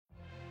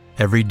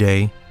Every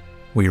day,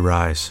 we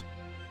rise,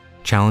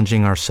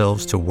 challenging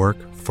ourselves to work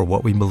for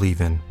what we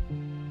believe in.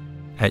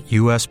 At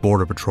U.S.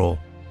 Border Patrol,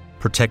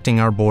 protecting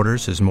our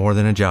borders is more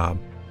than a job.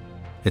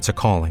 It's a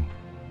calling.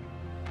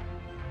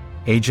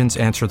 Agents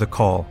answer the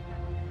call,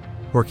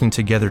 working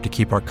together to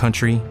keep our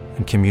country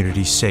and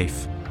communities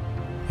safe.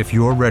 If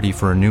you're ready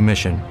for a new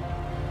mission,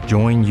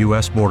 join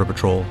U.S. Border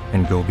Patrol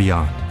and go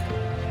beyond.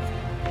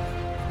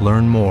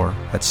 Learn more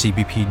at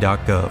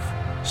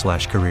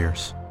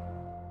cbp.gov/careers.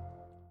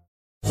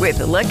 With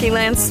the Lucky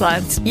Land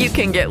Slots, you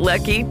can get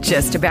lucky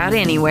just about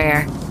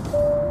anywhere.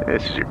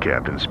 This is your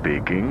captain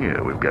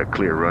speaking. We've got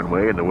clear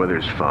runway and the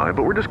weather's fine,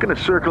 but we're just going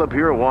to circle up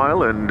here a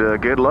while and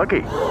get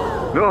lucky.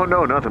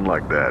 No, nothing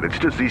like that. It's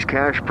just these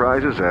cash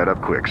prizes add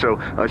up quick. So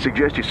I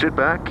suggest you sit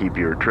back, keep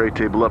your tray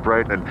table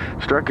upright, and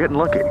start getting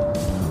lucky.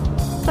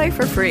 Play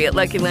for free at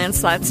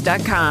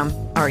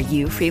LuckyLandSlots.com. Are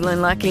you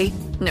feeling lucky?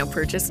 No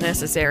purchase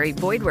necessary.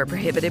 Void where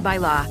prohibited by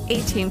law.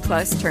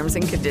 18+ terms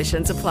and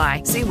conditions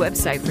apply. See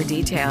website for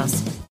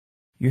details.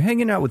 You're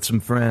hanging out with some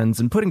friends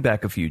and putting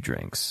back a few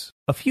drinks.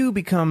 A few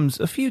becomes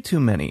a few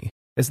too many.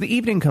 As the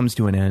evening comes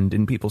to an end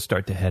and people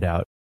start to head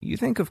out, you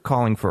think of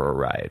calling for a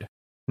ride.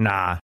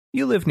 Nah,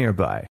 you live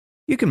nearby.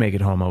 You can make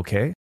it home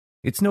okay.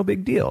 It's no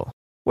big deal.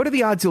 What are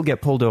the odds you'll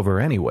get pulled over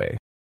anyway?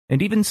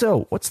 And even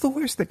so, what's the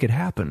worst that could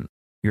happen?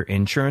 Your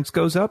insurance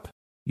goes up?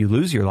 You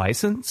lose your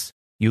license?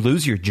 You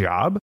lose your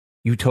job?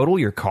 You total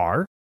your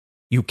car?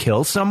 You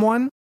kill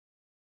someone?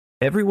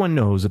 Everyone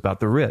knows about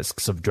the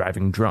risks of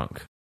driving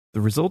drunk. The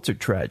results are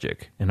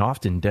tragic and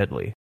often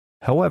deadly.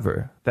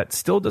 However, that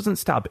still doesn't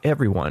stop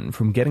everyone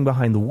from getting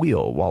behind the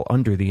wheel while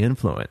under the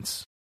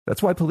influence.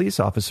 That's why police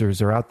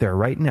officers are out there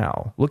right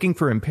now looking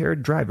for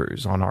impaired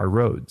drivers on our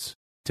roads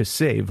to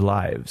save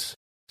lives.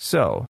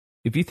 So,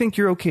 if you think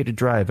you're okay to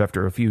drive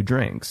after a few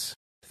drinks,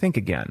 think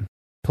again.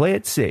 Play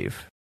it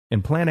safe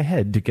and plan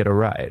ahead to get a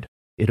ride.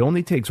 It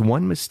only takes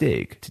one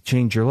mistake to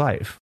change your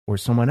life or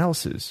someone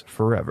else's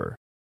forever.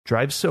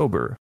 Drive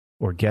sober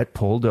or get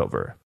pulled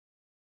over.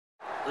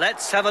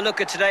 Let's have a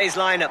look at today's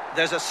lineup.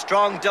 There's a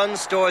strong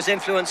Dunnes Stores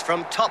influence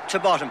from top to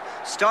bottom,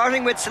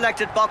 starting with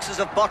selected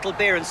boxes of bottled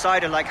beer and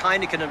cider like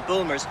Heineken and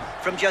Bulmers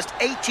from just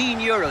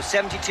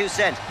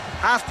 €18.72.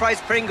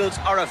 Half-price Pringles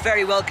are a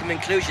very welcome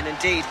inclusion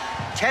indeed.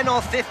 10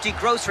 off 50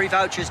 grocery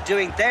vouchers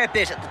doing their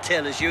bit at the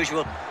till as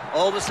usual.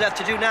 All that's left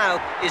to do now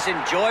is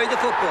enjoy the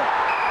football.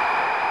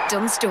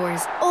 Dunnes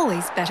Stores,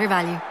 always better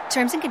value.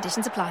 Terms and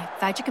conditions apply.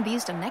 Voucher can be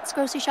used on next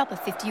grocery shop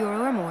of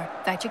 €50 or more.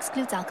 Voucher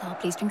excludes alcohol.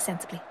 Please drink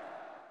sensibly.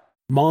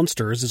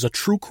 Monsters is a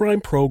true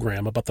crime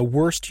program about the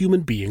worst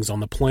human beings on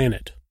the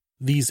planet.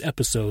 These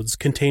episodes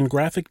contain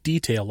graphic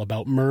detail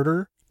about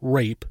murder,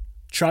 rape,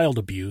 child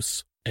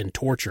abuse, and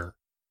torture.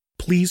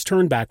 Please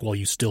turn back while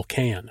you still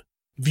can.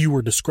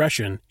 Viewer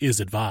discretion is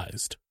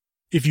advised.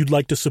 If you'd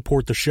like to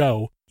support the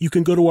show, you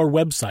can go to our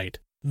website,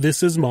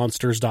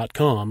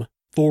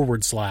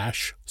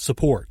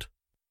 thisismonsters.com/support.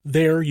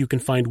 There you can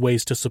find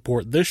ways to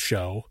support this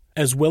show,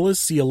 as well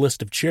as see a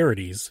list of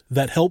charities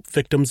that help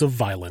victims of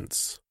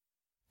violence.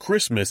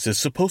 Christmas is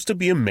supposed to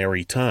be a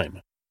merry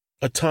time,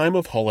 a time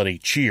of holiday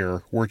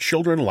cheer where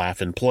children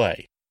laugh and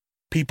play.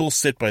 People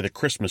sit by the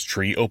Christmas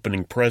tree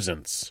opening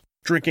presents,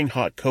 drinking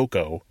hot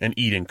cocoa, and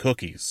eating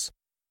cookies.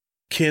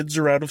 Kids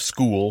are out of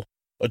school,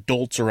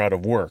 adults are out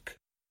of work.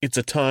 It's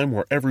a time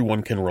where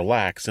everyone can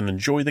relax and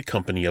enjoy the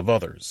company of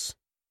others.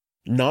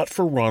 Not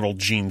for Ronald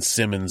Gene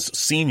Simmons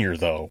Sr.,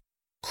 though.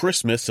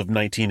 Christmas of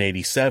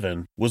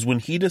 1987 was when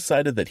he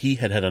decided that he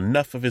had had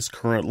enough of his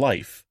current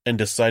life and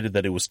decided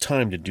that it was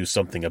time to do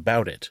something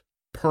about it,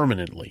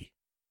 permanently.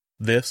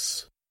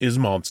 This is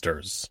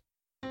Monsters.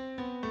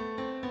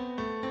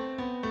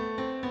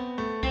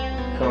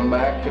 Come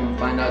back and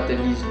find out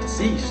that he's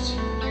deceased.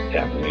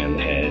 Tapping me on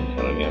the head,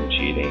 telling me I'm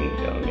cheating,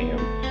 telling me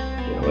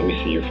let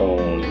me see your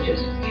phone.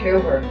 Just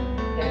kill her,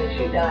 and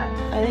she died.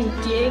 I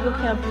think Diego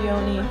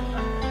Campione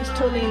is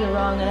totally in the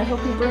wrong, and I hope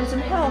he burns in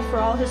hell for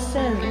all his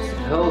sins.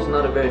 Hell's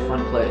not a very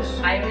fun place.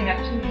 I only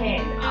have two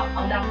hands.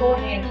 I'm not four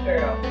hands,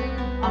 girl.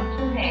 I'm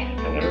two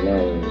hands. And our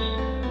nose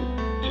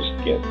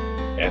just get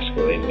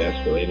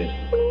escalated.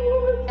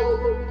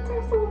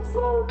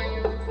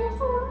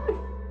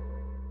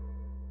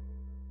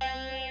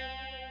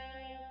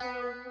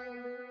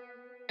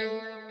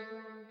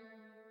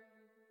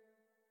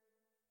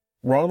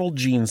 Ronald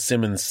Gene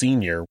Simmons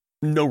Sr.,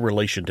 no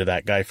relation to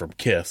that guy from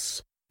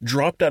Kiss,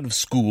 dropped out of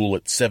school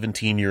at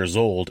 17 years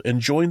old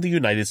and joined the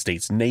United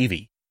States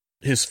Navy.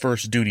 His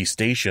first duty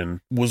station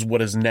was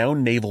what is now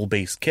Naval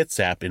Base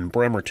Kitsap in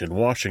Bremerton,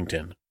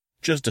 Washington.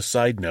 Just a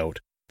side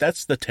note,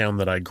 that's the town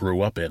that I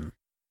grew up in.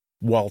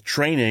 While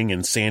training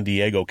in San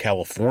Diego,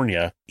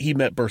 California, he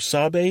met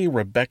Bersabe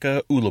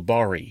Rebecca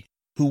Ulibarri,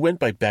 who went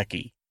by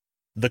Becky.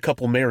 The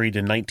couple married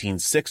in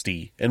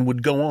 1960 and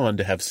would go on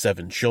to have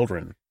 7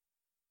 children.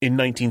 In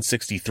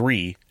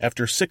 1963,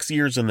 after 6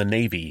 years in the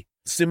Navy,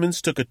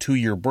 Simmons took a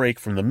 2-year break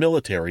from the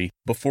military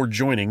before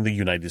joining the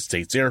United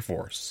States Air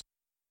Force.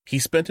 He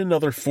spent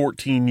another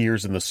 14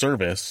 years in the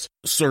service,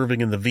 serving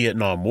in the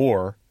Vietnam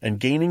War, and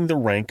gaining the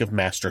rank of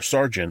Master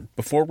Sergeant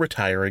before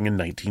retiring in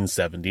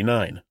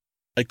 1979.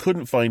 I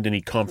couldn't find any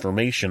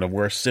confirmation of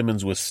where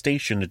Simmons was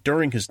stationed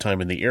during his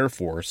time in the Air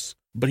Force,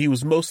 but he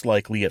was most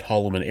likely at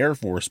Holloman Air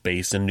Force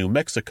Base in New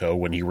Mexico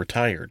when he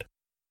retired.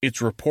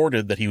 It's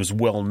reported that he was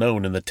well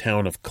known in the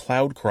town of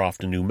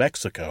Cloudcroft, New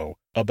Mexico,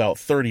 about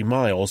 30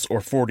 miles or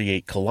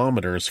 48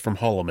 kilometers from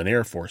Holloman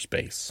Air Force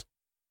Base.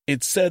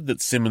 It's said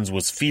that Simmons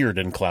was feared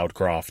in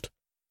Cloudcroft.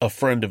 A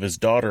friend of his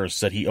daughter's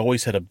said he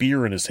always had a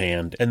beer in his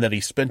hand and that he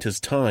spent his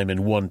time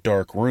in one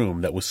dark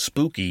room that was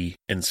spooky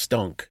and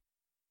stunk.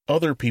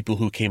 Other people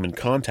who came in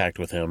contact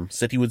with him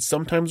said he would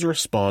sometimes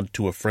respond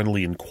to a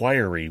friendly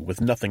inquiry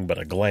with nothing but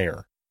a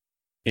glare.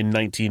 In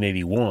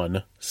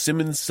 1981,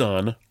 Simmons'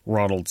 son,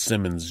 Ronald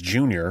Simmons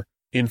Jr.,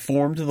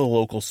 informed the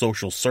local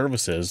social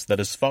services that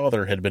his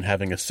father had been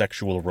having a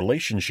sexual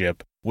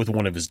relationship with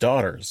one of his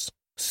daughters,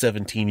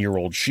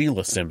 17-year-old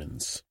Sheila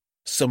Simmons.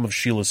 Some of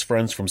Sheila's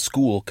friends from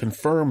school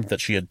confirmed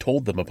that she had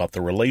told them about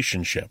the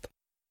relationship.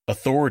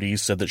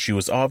 Authorities said that she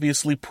was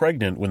obviously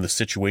pregnant when the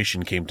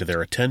situation came to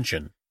their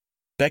attention.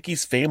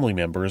 Becky's family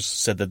members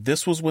said that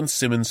this was when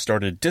Simmons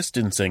started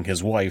distancing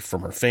his wife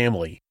from her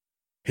family.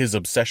 His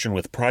obsession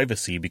with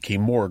privacy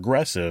became more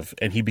aggressive,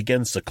 and he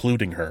began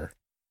secluding her.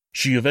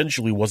 She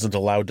eventually wasn't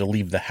allowed to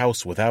leave the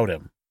house without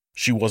him.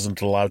 She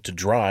wasn't allowed to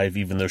drive,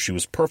 even though she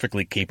was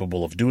perfectly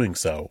capable of doing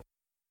so.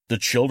 The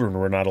children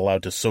were not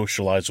allowed to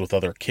socialize with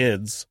other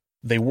kids.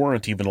 They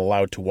weren't even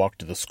allowed to walk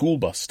to the school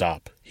bus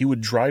stop. He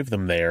would drive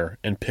them there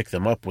and pick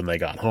them up when they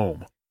got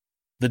home.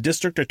 The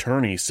district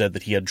attorney said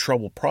that he had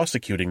trouble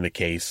prosecuting the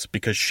case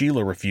because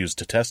Sheila refused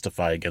to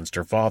testify against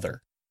her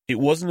father. It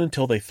wasn't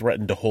until they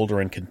threatened to hold her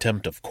in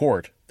contempt of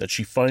court that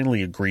she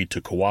finally agreed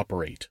to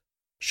cooperate.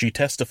 She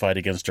testified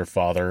against her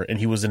father, and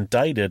he was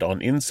indicted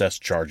on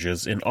incest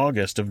charges in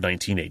August of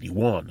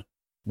 1981.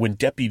 When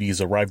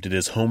deputies arrived at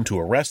his home to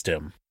arrest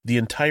him, the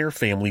entire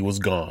family was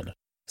gone.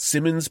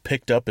 Simmons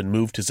picked up and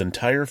moved his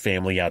entire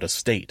family out of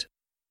state.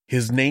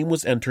 His name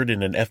was entered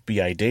in an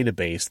FBI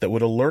database that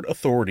would alert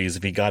authorities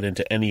if he got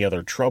into any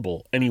other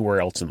trouble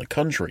anywhere else in the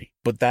country,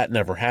 but that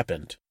never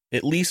happened,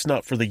 at least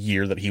not for the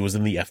year that he was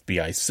in the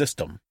FBI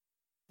system.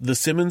 The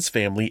Simmons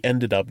family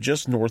ended up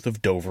just north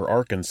of Dover,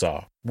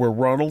 Arkansas, where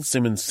Ronald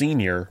Simmons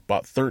Sr.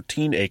 bought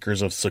 13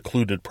 acres of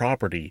secluded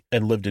property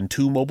and lived in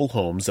 2 mobile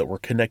homes that were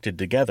connected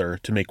together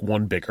to make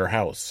one bigger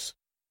house.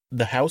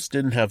 The house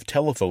didn't have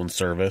telephone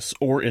service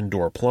or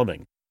indoor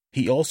plumbing.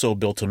 He also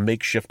built a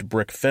makeshift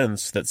brick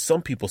fence that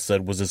some people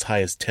said was as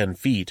high as 10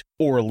 feet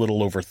or a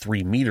little over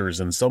 3 meters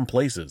in some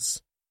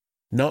places.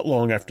 Not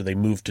long after they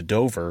moved to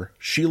Dover,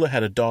 Sheila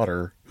had a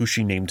daughter who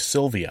she named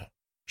Sylvia.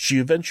 She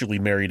eventually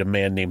married a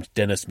man named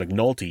Dennis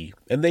McNulty,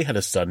 and they had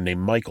a son named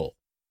Michael.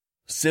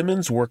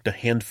 Simmons worked a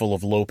handful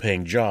of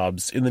low-paying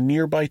jobs in the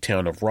nearby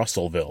town of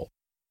Russellville.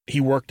 He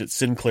worked at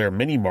Sinclair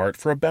Mini Mart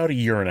for about a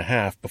year and a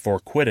half before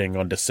quitting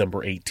on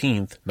December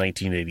 18,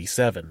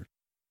 1987.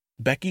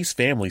 Becky's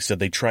family said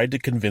they tried to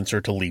convince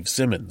her to leave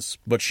Simmons,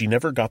 but she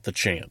never got the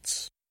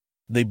chance.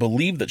 They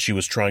believed that she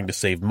was trying to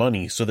save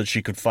money so that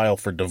she could file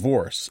for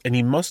divorce, and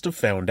he must have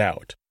found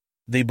out.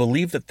 They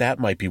believe that that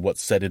might be what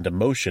set into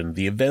motion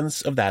the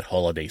events of that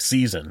holiday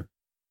season.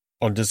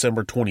 On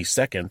December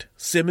 22nd,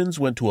 Simmons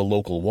went to a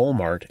local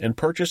Walmart and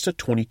purchased a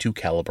 .22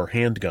 caliber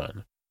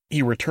handgun.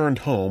 He returned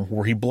home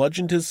where he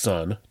bludgeoned his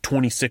son,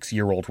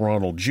 26-year-old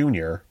Ronald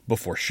Jr.,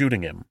 before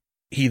shooting him.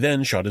 He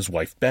then shot his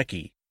wife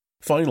Becky.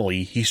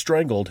 Finally, he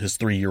strangled his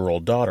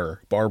 3-year-old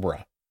daughter,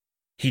 Barbara.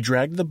 He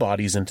dragged the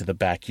bodies into the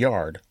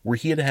backyard where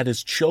he had had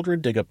his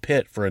children dig a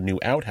pit for a new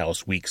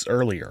outhouse weeks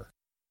earlier.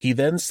 He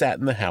then sat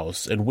in the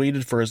house and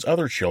waited for his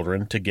other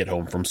children to get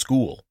home from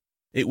school.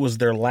 It was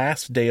their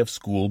last day of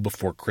school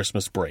before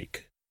Christmas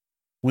break.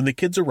 When the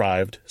kids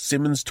arrived,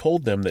 Simmons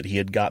told them that he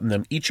had gotten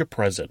them each a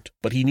present,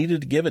 but he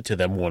needed to give it to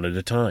them one at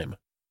a time.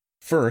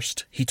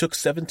 First, he took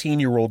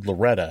 17-year-old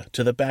Loretta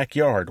to the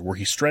backyard where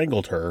he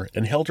strangled her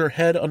and held her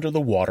head under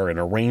the water in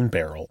a rain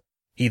barrel.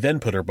 He then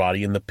put her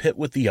body in the pit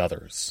with the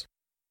others.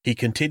 He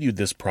continued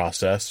this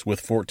process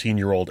with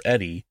 14-year-old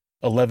Eddie,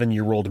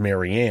 11-year-old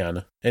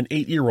Marianne, and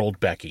 8-year-old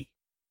Becky.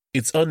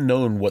 It's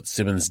unknown what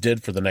Simmons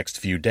did for the next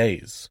few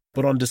days,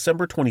 but on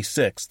December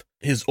 26th,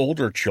 his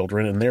older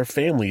children and their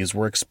families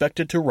were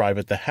expected to arrive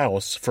at the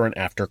house for an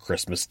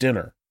after-Christmas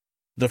dinner.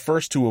 The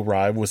first to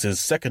arrive was his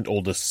second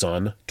oldest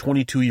son,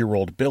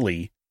 22-year-old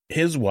Billy,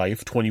 his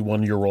wife,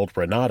 21-year-old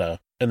Renata,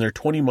 and their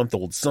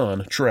 20-month-old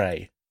son,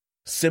 Trey.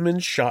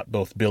 Simmons shot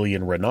both Billy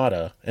and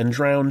Renata and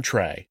drowned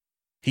Trey.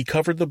 He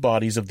covered the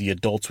bodies of the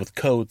adults with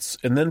coats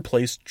and then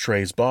placed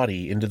Trey's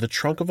body into the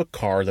trunk of a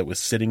car that was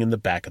sitting in the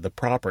back of the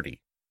property.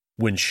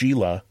 When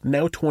Sheila,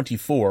 now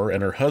 24,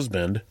 and her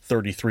husband,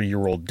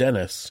 33-year-old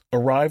Dennis,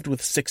 arrived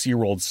with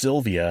 6-year-old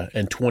Sylvia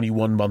and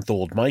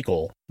 21-month-old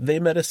Michael, they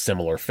met a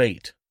similar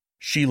fate.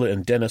 Sheila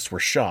and Dennis were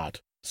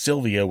shot,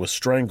 Sylvia was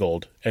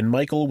strangled, and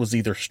Michael was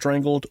either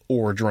strangled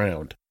or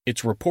drowned.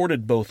 It's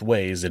reported both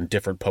ways in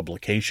different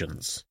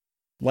publications.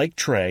 Like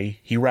Trey,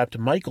 he wrapped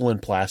Michael in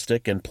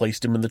plastic and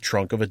placed him in the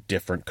trunk of a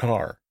different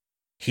car.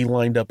 He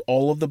lined up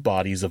all of the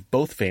bodies of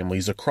both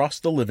families across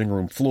the living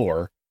room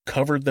floor,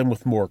 covered them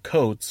with more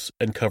coats,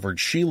 and covered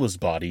Sheila's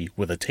body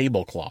with a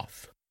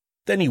tablecloth.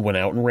 Then he went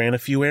out and ran a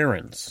few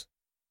errands.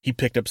 He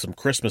picked up some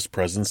Christmas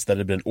presents that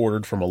had been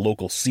ordered from a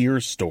local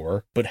Sears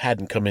store but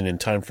hadn't come in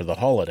time for the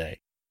holiday.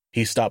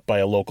 He stopped by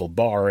a local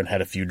bar and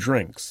had a few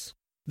drinks.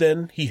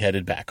 Then he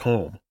headed back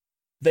home.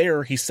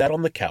 There he sat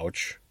on the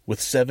couch, with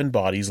 7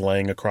 bodies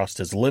laying across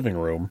his living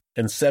room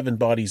and 7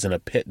 bodies in a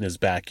pit in his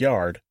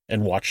backyard,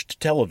 and watched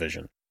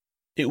television.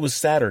 It was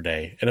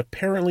Saturday, and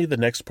apparently the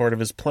next part of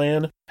his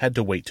plan had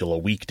to wait till a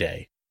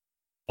weekday.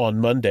 On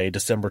Monday,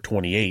 December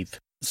 28th,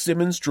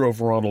 Simmons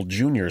drove Ronald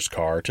Jr.'s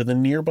car to the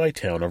nearby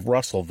town of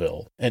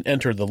Russellville and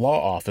entered the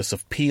law office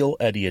of Peel,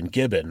 Eddy, and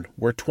Gibbon,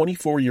 where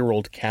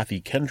 24-year-old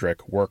Kathy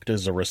Kendrick worked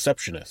as a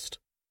receptionist.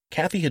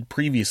 Kathy had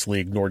previously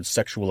ignored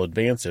sexual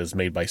advances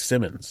made by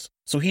Simmons,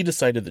 so he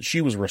decided that she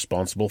was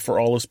responsible for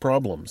all his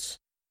problems.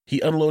 He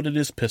unloaded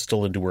his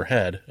pistol into her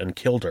head and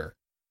killed her.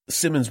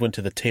 Simmons went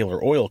to the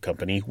Taylor Oil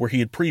Company where he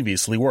had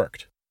previously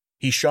worked.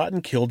 He shot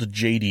and killed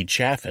J.D.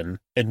 Chaffin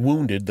and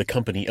wounded the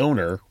company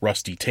owner,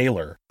 Rusty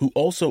Taylor, who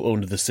also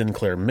owned the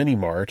Sinclair Mini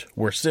Mart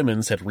where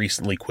Simmons had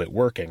recently quit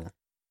working.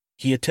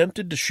 He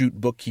attempted to shoot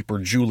bookkeeper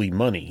Julie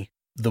Money.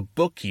 The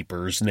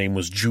bookkeeper's name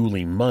was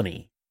Julie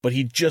Money, but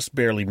he just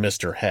barely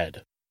missed her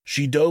head.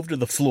 She dove to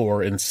the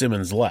floor and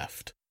Simmons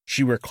left.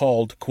 She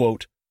recalled,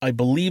 quote, "I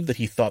believe that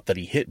he thought that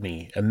he hit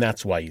me, and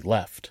that's why he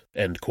left,"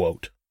 end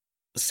quote.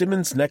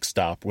 Simmons' next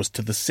stop was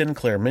to the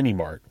Sinclair Mini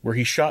Mart, where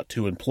he shot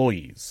 2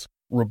 employees,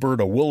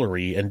 Roberta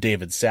Woolery and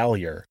David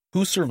Salyer,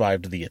 who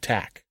survived the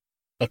attack.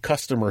 A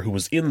customer who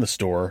was in the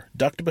store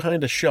ducked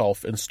behind a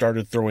shelf and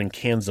started throwing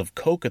cans of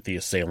Coke at the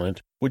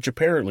assailant, which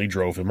apparently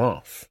drove him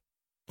off.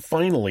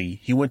 Finally,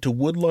 he went to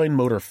Woodline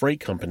Motor Freight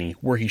Company,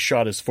 where he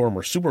shot his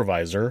former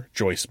supervisor,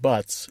 Joyce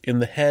Butts, in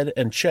the head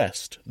and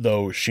chest,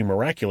 though she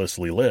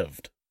miraculously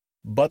lived.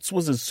 Butts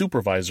was his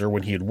supervisor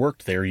when he had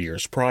worked there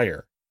years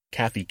prior.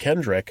 Kathy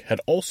Kendrick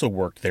had also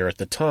worked there at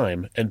the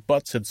time, and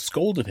Butts had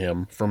scolded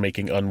him for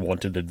making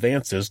unwanted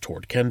advances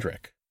toward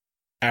Kendrick.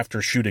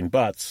 After shooting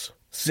Butts,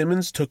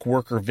 Simmons took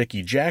worker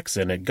Vicki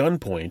Jackson at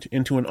gunpoint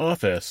into an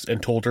office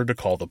and told her to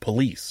call the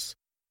police.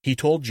 He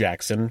told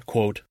Jackson,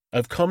 quote,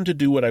 "I've come to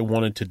do what I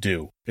wanted to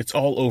do. It's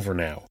all over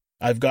now.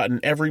 I've gotten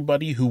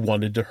everybody who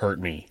wanted to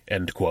hurt me,"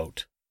 end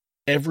quote.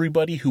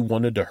 Everybody who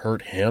wanted to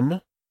hurt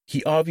him?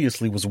 He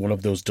obviously was one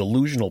of those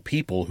delusional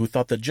people who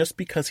thought that just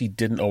because he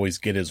didn't always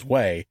get his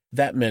way,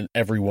 that meant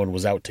everyone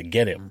was out to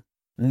get him.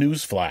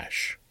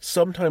 Newsflash.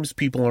 Sometimes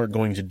people aren't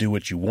going to do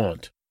what you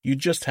want. You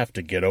just have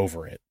to get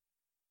over it.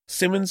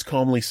 Simmons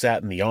calmly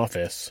sat in the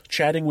office,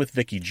 chatting with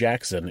Vicki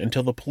Jackson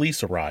until the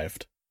police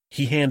arrived.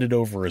 He handed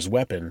over his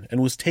weapon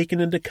and was taken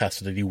into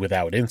custody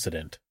without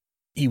incident.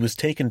 He was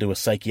taken to a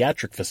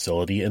psychiatric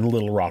facility in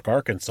Little Rock,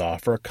 Arkansas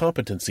for a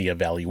competency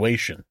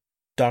evaluation.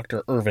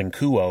 Dr. Irving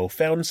Kuo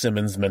found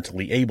Simmons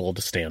mentally able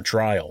to stand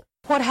trial.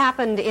 What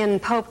happened in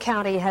Pope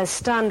County has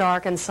stunned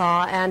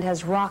Arkansas and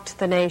has rocked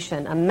the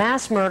nation. A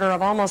mass murder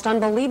of almost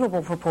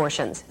unbelievable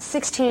proportions.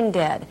 16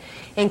 dead,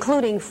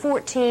 including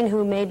 14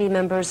 who may be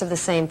members of the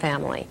same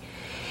family.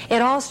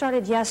 It all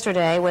started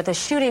yesterday with a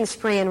shooting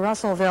spree in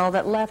Russellville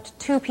that left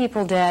 2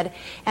 people dead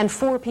and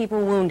 4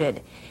 people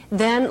wounded.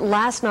 Then,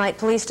 last night,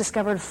 police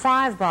discovered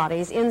 5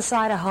 bodies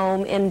inside a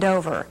home in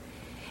Dover.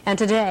 And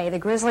today, the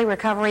grisly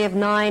recovery of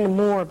 9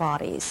 more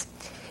bodies.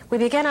 We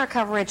begin our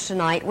coverage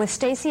tonight with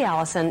Stacey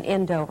Allison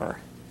in Dover.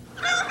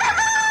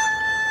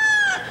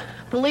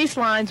 Police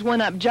lines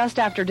went up just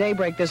after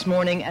daybreak this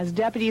morning as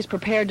deputies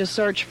prepared to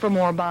search for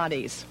more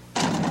bodies.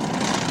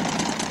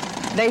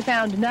 They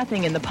found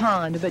nothing in the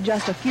pond, but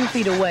just a few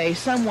feet away,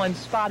 someone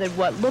spotted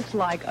what looked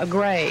like a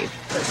grave.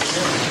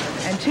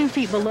 And 2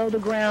 feet below the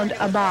ground,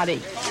 a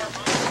body.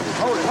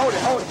 Hold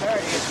it. There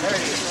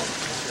it is.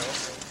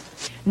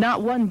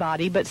 Not 1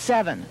 body, but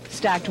 7,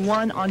 stacked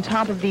one on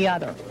top of the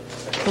other.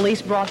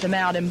 Police brought them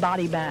out in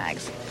body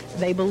bags.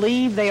 They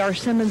believe they are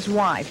Simmons'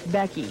 wife,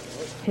 Becky,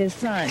 his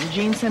son,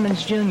 Gene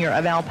Simmons Jr.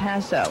 of El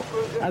Paso,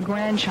 a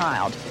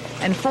grandchild,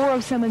 and 4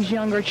 of Simmons'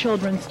 younger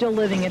children still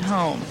living at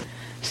home.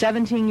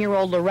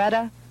 17-year-old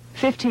Loretta,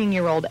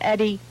 15-year-old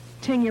Eddie,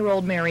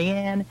 10-year-old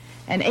Marianne,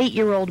 and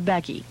 8-year-old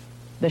Becky.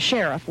 The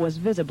sheriff was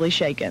visibly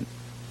shaken.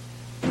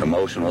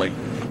 Emotionally,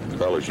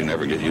 fellas, you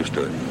never get used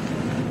to it.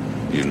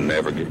 You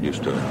never get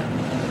used to it.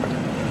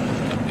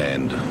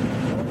 And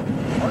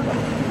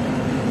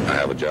I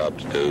have a job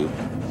to do,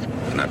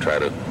 and I try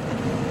to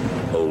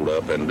hold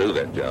up and do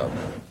that job.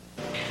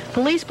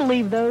 Police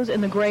believe those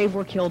in the grave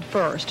were killed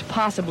first,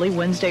 possibly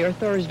Wednesday or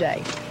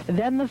Thursday.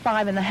 Then the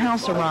 5 in the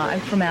house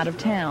arrived from out of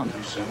town.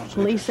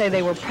 Police say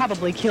they were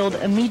probably killed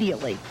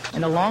immediately,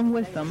 and along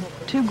with them,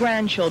 2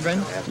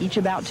 grandchildren, each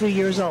about 2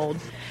 years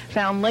old,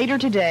 found later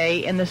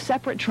today in the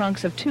separate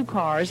trunks of 2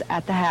 cars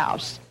at the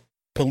house.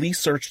 Police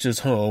searched his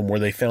home where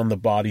they found the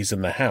bodies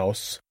in the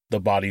house, the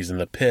bodies in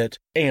the pit,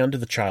 and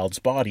the child's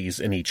bodies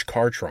in each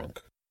car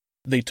trunk.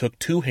 They took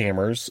 2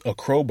 hammers, a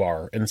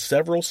crowbar, and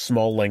several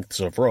small lengths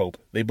of rope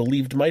they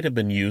believed might have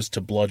been used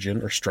to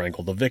bludgeon or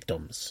strangle the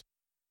victims.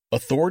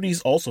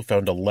 Authorities also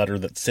found a letter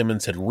that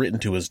Simmons had written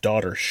to his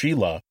daughter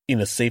Sheila in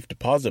a safe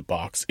deposit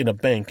box in a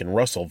bank in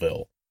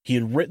Russellville. He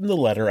had written the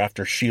letter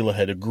after Sheila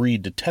had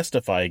agreed to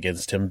testify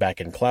against him back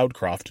in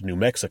Cloudcroft, New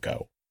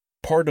Mexico.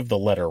 Part of the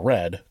letter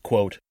read,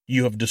 quote,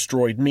 "You have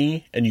destroyed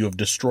me, and you have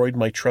destroyed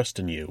my trust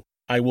in you.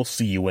 I will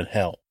see you in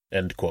hell,"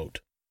 end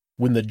quote.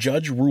 When the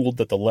judge ruled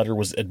that the letter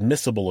was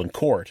admissible in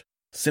court,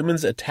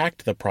 Simmons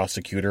attacked the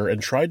prosecutor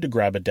and tried to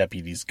grab a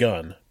deputy's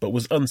gun, but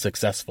was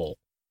unsuccessful.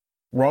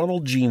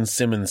 Ronald Gene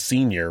Simmons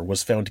Sr.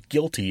 was found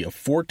guilty of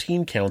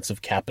 14 counts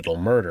of capital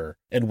murder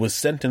and was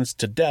sentenced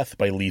to death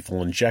by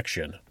lethal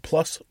injection,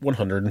 plus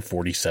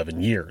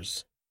 147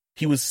 years.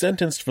 He was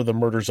sentenced for the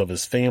murders of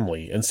his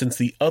family, and since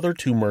the other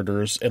 2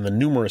 murders and the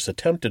numerous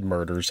attempted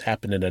murders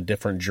happened in a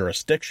different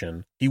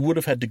jurisdiction, he would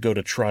have had to go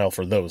to trial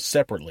for those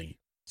separately.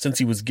 Since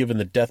he was given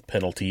the death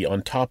penalty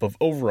on top of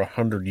over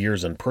 100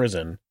 years in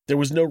prison, there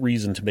was no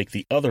reason to make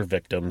the other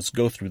victims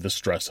go through the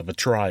stress of a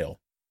trial.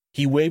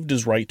 He waived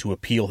his right to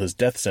appeal his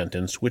death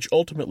sentence, which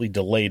ultimately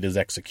delayed his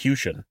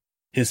execution.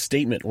 His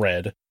statement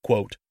read,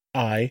 quote,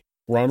 "I,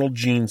 Ronald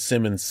Gene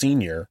Simmons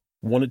Sr.,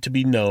 want it to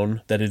be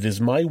known that it is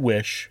my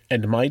wish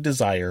and my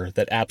desire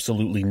that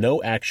absolutely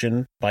no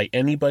action by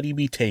anybody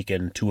be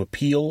taken to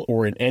appeal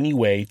or in any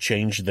way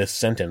change this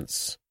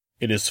sentence.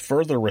 It is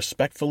further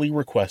respectfully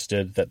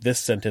requested that this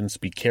sentence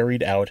be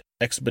carried out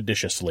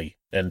expeditiously,"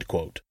 end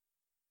quote.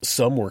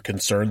 Some were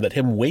concerned that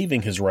him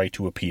waiving his right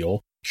to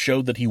appeal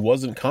showed that he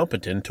wasn't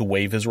competent to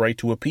waive his right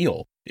to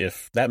appeal,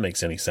 if that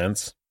makes any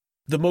sense.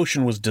 The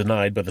motion was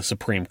denied by the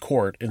Supreme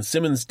Court, and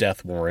Simmons'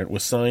 death warrant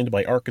was signed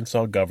by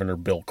Arkansas Governor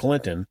Bill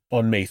Clinton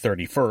on May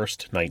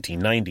 31,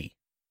 1990.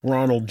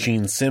 Ronald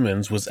Gene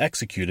Simmons was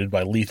executed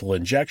by lethal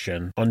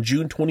injection on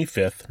June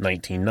 25,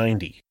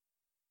 1990.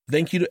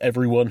 Thank you to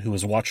everyone who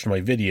has watched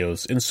my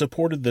videos and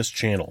supported this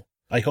channel.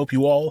 I hope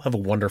you all have a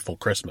wonderful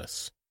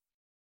Christmas.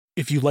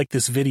 If you like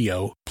this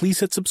video, please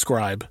hit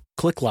subscribe,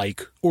 click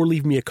like, or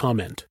leave me a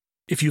comment.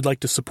 If you'd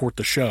like to support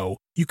the show,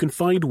 you can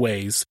find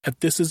ways at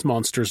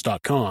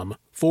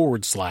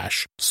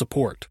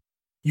thisismonsters.com/support.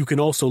 You can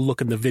also look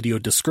in the video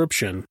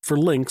description for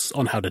links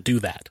on how to do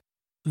that.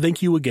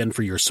 Thank you again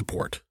for your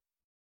support.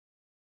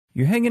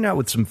 You're hanging out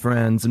with some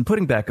friends and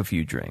putting back a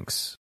few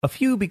drinks. A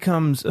few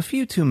becomes a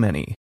few too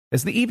many.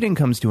 As the evening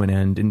comes to an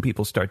end and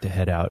people start to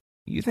head out,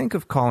 you think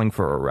of calling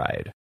for a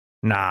ride.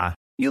 Nah,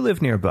 you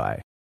live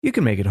nearby. You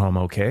can make it home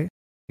okay.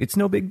 It's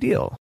no big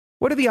deal.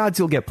 What are the odds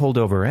you'll get pulled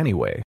over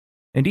anyway?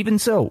 And even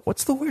so,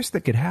 what's the worst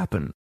that could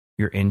happen?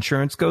 Your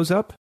insurance goes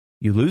up?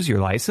 You lose your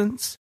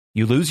license?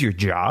 You lose your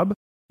job?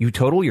 You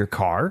total your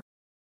car?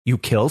 You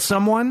kill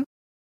someone?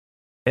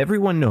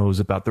 Everyone knows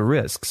about the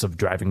risks of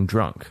driving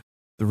drunk.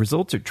 The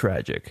results are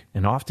tragic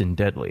and often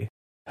deadly.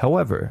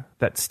 However,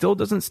 that still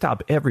doesn't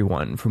stop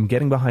everyone from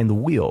getting behind the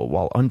wheel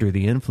while under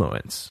the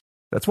influence.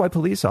 That's why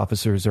police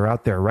officers are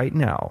out there right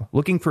now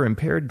looking for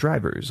impaired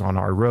drivers on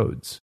our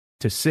roads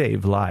to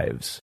save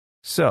lives.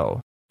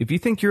 So, if you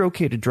think you're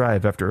okay to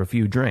drive after a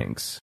few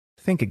drinks,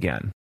 think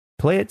again.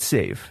 Play it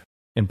safe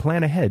and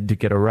plan ahead to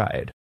get a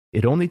ride.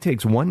 It only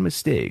takes one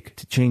mistake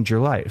to change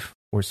your life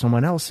or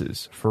someone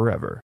else's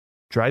forever.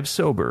 Drive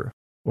sober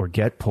or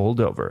get pulled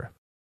over.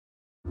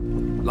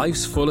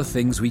 Life's full of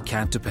things we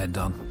can't depend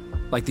on,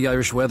 like the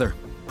Irish weather,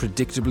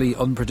 predictably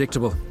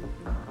unpredictable.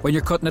 When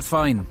you're cutting it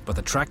fine, but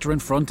the tractor in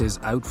front is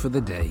out for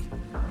the day.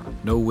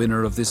 No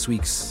winner of this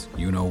week's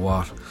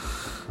you-know-what.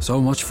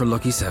 So much for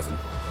Lucky 7.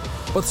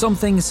 But some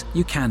things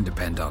you can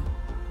depend on,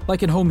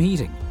 like in home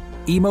heating.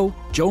 Emo,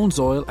 Jones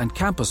Oil and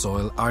Campus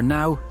Oil are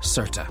now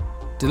CERTA,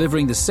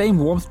 delivering the same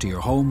warmth to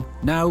your home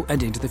now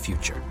and into the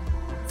future.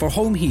 For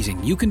home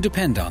heating you can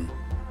depend on,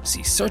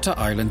 see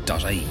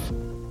CERTAIreland.ie.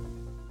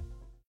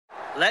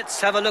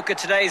 Let's have a look at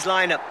today's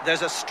lineup.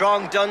 There's a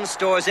strong Dunnes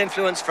Stores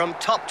influence from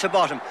top to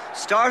bottom,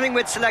 starting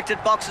with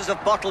selected boxes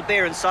of bottled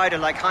beer and cider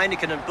like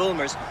Heineken and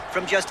Bulmers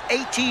from just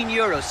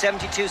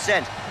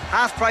 €18.72.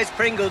 Half-price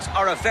Pringles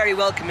are a very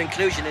welcome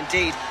inclusion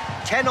indeed.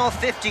 10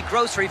 off 50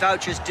 grocery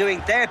vouchers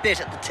doing their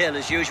bit at the till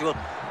as usual.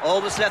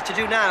 All that's left to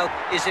do now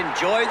is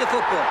enjoy the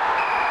football.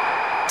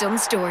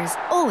 Dunnes Stores,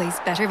 always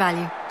better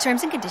value.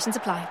 Terms and conditions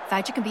apply.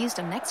 Voucher can be used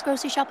on next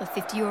grocery shop of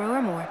 €50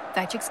 or more.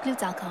 Voucher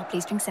excludes alcohol.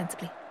 Please drink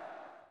sensibly.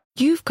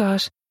 You've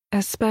got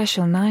a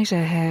special night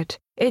ahead.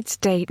 It's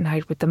date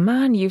night with the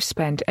man you've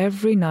spent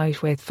every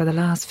night with for the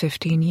last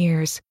 15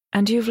 years.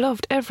 And you've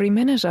loved every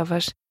minute of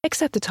it,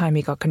 except the time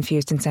he got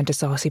confused and sent a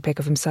saucy pic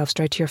of himself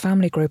straight to your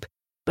family group.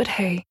 But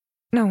hey,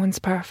 no one's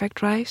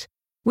perfect, right?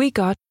 We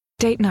got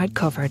date night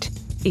covered,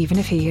 even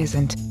if he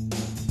isn't.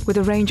 With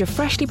a range of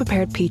freshly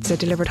prepared pizza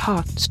delivered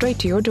hot straight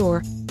to your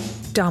door.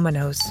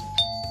 Domino's.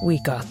 We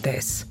got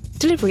this.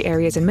 Delivery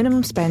areas and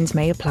minimum spends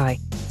may apply.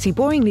 See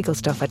boring legal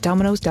stuff at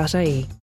domino's.ie.